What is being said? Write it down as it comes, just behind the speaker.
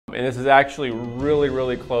And this is actually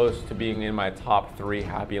really close to being in my top 3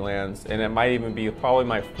 Happylands, and it might even be probably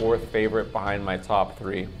my 4th favorite behind my top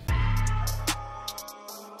 3.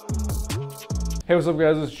 Hey, what's up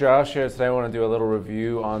guys, it's Josh here. Today I want to do a little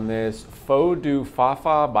review on this Foux du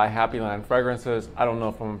Fafa by Happyland Fragrances. I don't know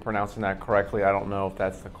if I'm pronouncing that correctly. I don't know if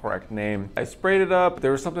that's the correct name. I sprayed it up.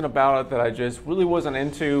 There was something about it that I just really wasn't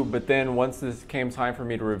into, but then once this came time for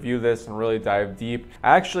me to review this and really dive deep,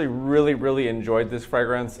 I actually really enjoyed this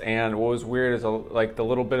fragrance. And what was weird is like the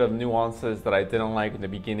little bit of nuances that I didn't like in the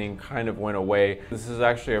beginning kind of went away. This is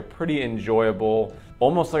actually a pretty enjoyable,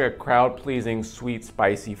 almost like a crowd-pleasing, sweet,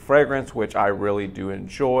 spicy fragrance, which I really do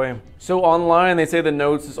enjoy. So online, they say the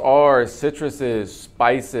notes are citruses,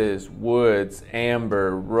 spices, woods,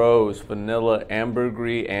 amber, rose, vanilla,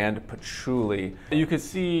 ambergris, and patchouli. You can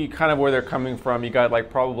see kind of where they're coming from. You got like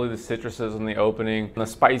probably the citruses in the opening, the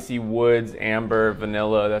spicy woods, amber,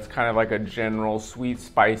 vanilla. That's kind of like a general sweet,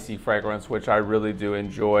 spicy fragrance, which I really do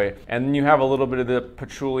enjoy. And then you have a little bit of the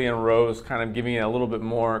patchouli and rose kind of giving it a little bit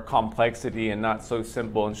more complexity and not so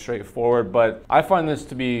simple and straightforward, but I find this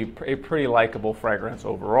to be a pretty likable fragrance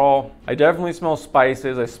overall. I definitely smell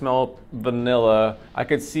spices. I smell vanilla. I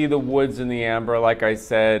could see the woods in the amber, like I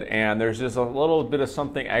said, and there's just a little bit of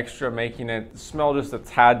something extra making it smell just a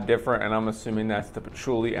tad different, and I'm assuming that's the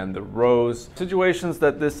patchouli and the rose. Situations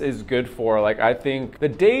that this is good for, like I think the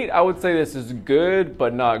date, I would say this is good,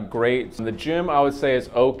 but not great. The gym, I would say is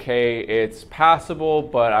okay. It's passable,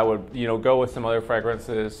 but I would, go with some other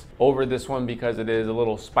fragrances over this one because it is a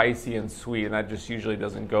little spicy and sweet, and that just usually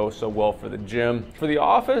doesn't go so well for the gym. For the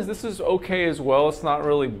office, this is okay as well. It's not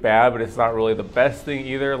really bad, but it's not really the best thing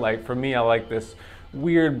either. Like for me, I like this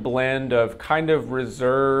weird blend of kind of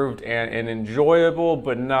reserved and enjoyable,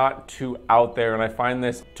 but not too out there. And I find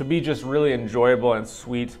this to be just really enjoyable and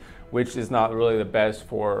sweet, which is not really the best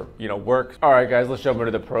for, work. All right, guys, let's jump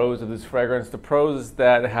into the pros of this fragrance. The pros is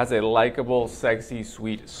that it has a likable, sexy,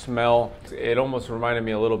 sweet smell. It almost reminded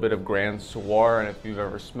me a little bit of Grand Soir, and if you've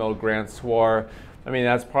ever smelled Grand Soir, I mean,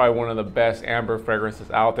 that's probably one of the best amber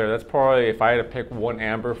fragrances out there. That's probably, if I had to pick one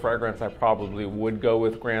amber fragrance, I probably would go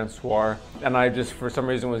with Grand Soir. And I just, for some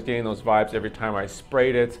reason, was getting those vibes every time I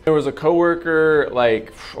sprayed it. There was a coworker,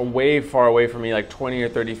 like, far away from me, like 20 or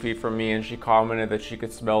 30 feet from me, and she commented that she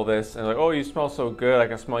could smell this. And like, oh, you smell so good, I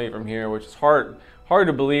can smell you from here, which is hard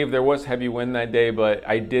to believe. There was heavy wind that day, but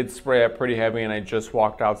I did spray it pretty heavy and I just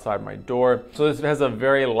walked outside my door. So this has a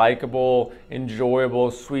very likable, enjoyable,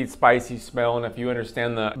 sweet, spicy smell. And if you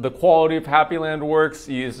understand the quality of Happyland works,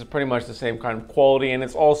 this is pretty much the same kind of quality, and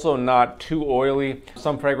it's also not too oily.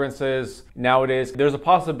 Some fragrances nowadays, there's a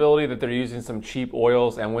possibility that they're using some cheap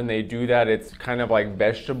oils, and when they do that, it's kind of like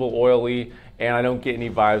vegetable oily, and I don't get any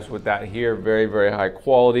vibes with that here. Very high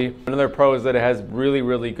quality. Another pro is that it has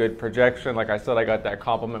really good projection. Like I said, I got that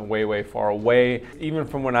compliment way far away. Even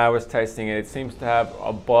from when I was testing it, it seems to have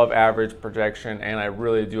above average projection, and I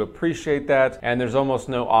really do appreciate that. And there's almost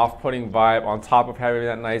no off-putting vibe on top of having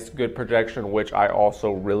that nice good projection, which I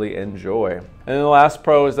also really enjoy. And then the last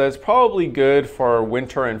pro is that it's probably good for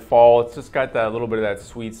winter and fall. It's just got that little bit of that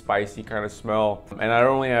sweet, spicy kind of smell. And I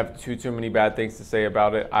don't really have too many bad things to say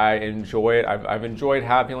about it. I enjoy it. I've enjoyed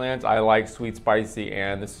Happyland. I like sweet, spicy,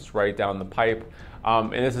 and this is right down the pipe.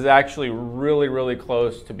 And this is actually really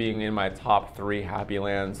close to being in my top 3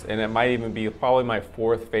 Happylands, and it might even be probably my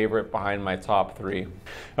 4th favorite behind my top 3.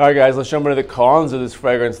 All right, guys, let's jump into the cons of this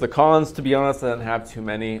fragrance. The cons, to be honest, I don't have too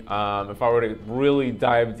many. If I were to really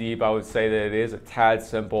dive deep, I would say that it is a tad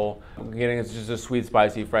simple. Again, it's just a sweet,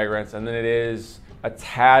 spicy fragrance, and then it is a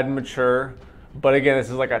tad mature. But again, this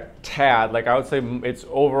is like a tad, like I would say it's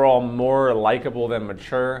overall more likable than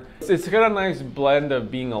mature. It's got a nice blend of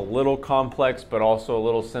being a little complex, but also a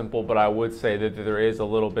little simple. But I would say that there is a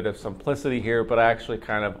little bit of simplicity here, but I actually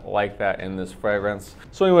kind of like that in this fragrance.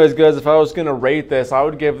 So anyways, guys, if I was gonna rate this, I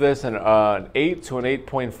would give this an 8 to an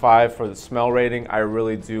 8.5 for the smell rating. I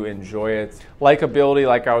really do enjoy it. Likability,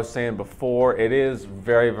 like I was saying before, it is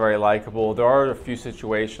very likable. There are a few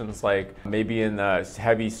situations, like maybe in the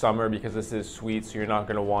heavy summer, because this is sweet, so you're not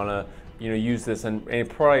going to want to use this in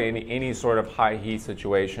probably any sort of high heat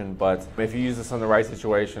situation. But if you use this in the right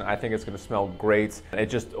situation, I think it's going to smell great. It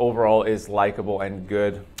just overall is likable and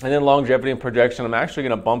good. And then longevity and projection, I'm actually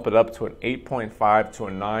going to bump it up to an 8.5 to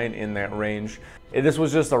a 9 in that range. This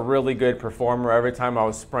was just a really good performer. Every time I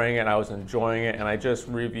was spraying it, I was enjoying it. And I just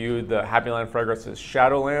reviewed the Happyland Fragrances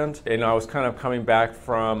Shadowland. And I was kind of coming back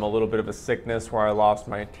from a little bit of a sickness where I lost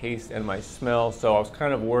my taste and my smell. So I was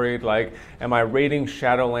kind of worried, like, am I rating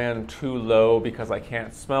Shadowland too low because I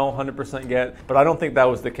can't smell 100% yet? But I don't think that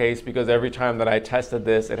was the case, because every time that I tested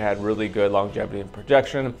this, it had really good longevity and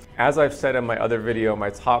projection. As I've said in my other video, my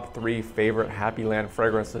top 3 favorite Happyland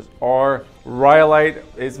fragrances are RealJoshTv.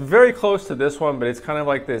 It's very close to this one, but it's kind of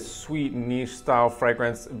like this sweet niche style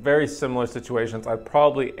fragrance. Very similar situations. I'd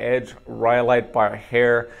probably edge RealJoshTv by a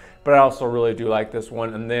hair, but I also really do like this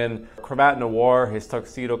one. And then Cravat Noir, his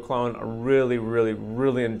tuxedo clone, I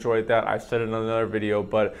really enjoyed that. I've said it in another video,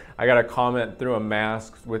 but I got a comment through a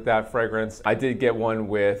mask with that fragrance. I did get one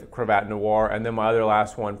with Cravat Noir, and then my other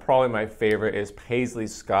last one, probably my favorite, is Paisley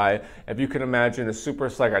Sky. If you can imagine a super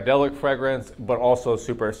psychedelic fragrance, but also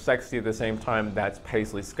super sexy at the same time, that's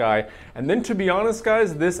Paisley Sky. And then, to be honest,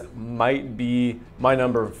 guys, this might be my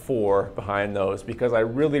number 4 behind those, because I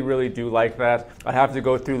really do like that. I have to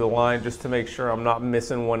go through the line just to make sure I'm not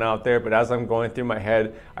missing one out there, but as I'm going through my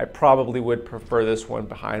head, I probably would prefer this one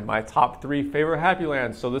behind my top 3 favorite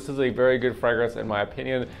Happylands. So this is a very good fragrance in my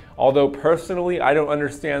opinion. Although personally, I don't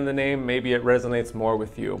understand the name, maybe it resonates more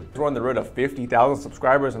with you. We're on the road to 50,000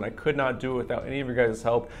 subscribers, and I could not do it without any of you guys'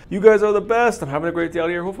 help. You guys are the best. I'm having a great day out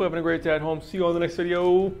here. Hopefully having a great day at home. See you on the next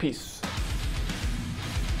video. Peace.